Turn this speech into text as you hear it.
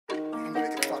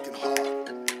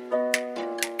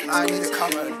I need to come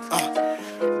Griz.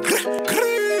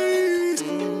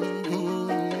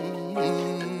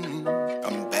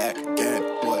 I'm back again.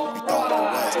 What you thought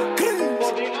I was? Griz.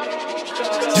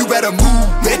 You better move,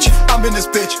 bitch. I'm in this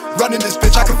bitch, running this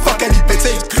bitch. I can fuck any bitch.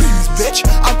 Say Griz, bitch.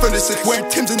 I'm from the city, wearing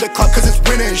Timbs in the club 'cause it's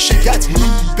winter and shit. Yeah, it's me,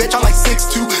 bitch. I'm like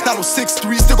 6'2", not on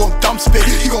 6'3", still gon' dump spit.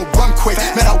 He gon' run quick,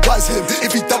 man. I was him.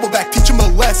 If he double back, teach him a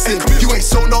lesson. You ain't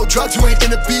sold no drugs, you ain't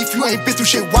in the beef, you ain't been through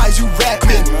shit. Why is you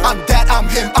rapping? I'm that, I'm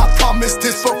him. I promise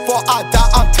this before I die.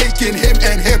 I'm taking him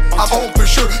and him. I'm home for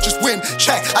sure. Just win,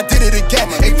 check. I did it again.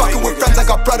 Ain't fucking with friends, I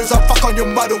got brothers. I'll fuck on your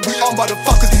mother. We all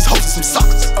motherfuckers. These hoes are some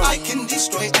suckers. I can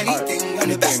destroy anything. I'm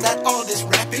the best at all this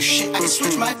rapping shit. I can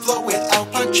switch my flow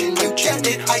without punching. You get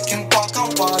it? I can walk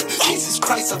on water. Jesus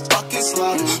Christ, a fucking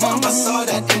slaughter. Mama saw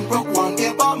that in Rogue One.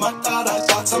 Yeah, mama thought I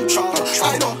got some trauma.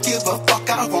 I don't give a fuck,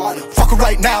 I want it. Fuck her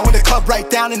right now, in the club right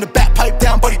down, in the back pipe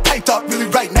down, but he piped up really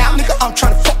right now. Nigga, I'm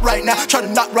trying to fuck right now, trying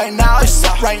to knock right now, I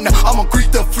suck right now. I'm on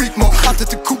Greek the freak mode, I'm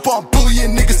just a coupon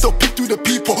bullying niggas, so peek through the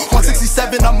people.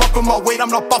 167, I'm up in my weight, I'm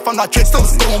not buff, I'm not Drake, still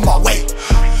on my way.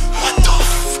 What the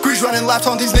f? Griz running laps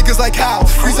on these niggas like how?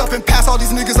 Griz up and pass all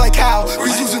these niggas like how?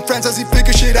 Griz losing friends as he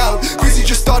figure shit out. Griz he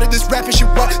just started this rapping shit,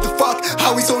 what the fuck?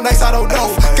 How he so nice, I don't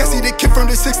know. Guess he the kid from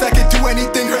the 6 that can do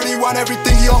anything, heard he want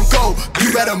everything, he on go.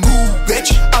 You better move,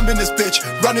 bitch. I'm in this bitch,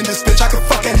 running this bitch, I can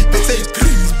fuck any bitch. Say it's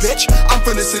Griz, bitch. I'm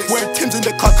from the city, wearing Timbs in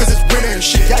the club 'cause it's winter and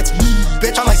shit. Yeah, it's me,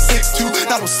 bitch. I'm like 6'2",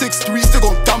 not on 6'3", still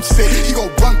gon' dump spit. He gon'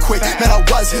 run quick, man. I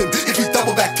was him. If he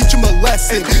double back, teach him a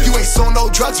lesson. You ain't sold no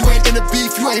drugs, you ain't in the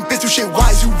beef, you ain't been through shit. Why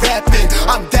is you rapping?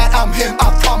 I'm that, I'm him. I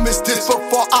promise this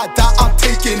before I die. I'm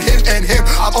taking him and him.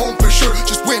 I'm home for sure.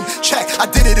 Just win, check. I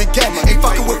did it again. Ain't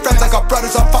fucking with friends, I got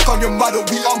brothers. I'll fuck on your mother.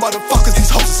 We all motherfuckers. These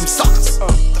hoes are some suckers.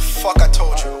 The fuck I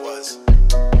told you it was.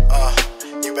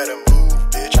 You better move,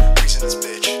 bitch. Griz in this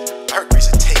bitch. I heard Griz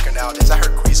a taker nowadays. I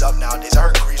heard Griz up nowadays. I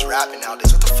heard Griz rapping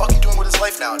nowadays. What the fuck he doing with his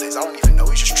life nowadays? I don't even know.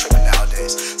 He's just tripping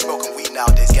nowadays. Smoking weed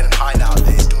nowadays. Getting high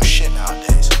nowadays. Doing shit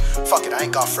nowadays. Fuck it, I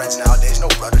ain't got friends nowadays. No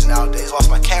brothers nowadays. Lost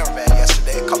my cameraman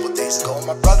yesterday, a couple days ago. And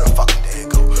my brother a fucking day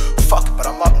ago. Fuck it, but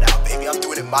I'm up now, baby. I'm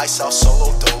doing it myself,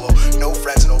 solo, dolo. No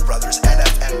friends, no brothers.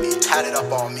 NFM me, tatted up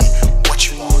on me.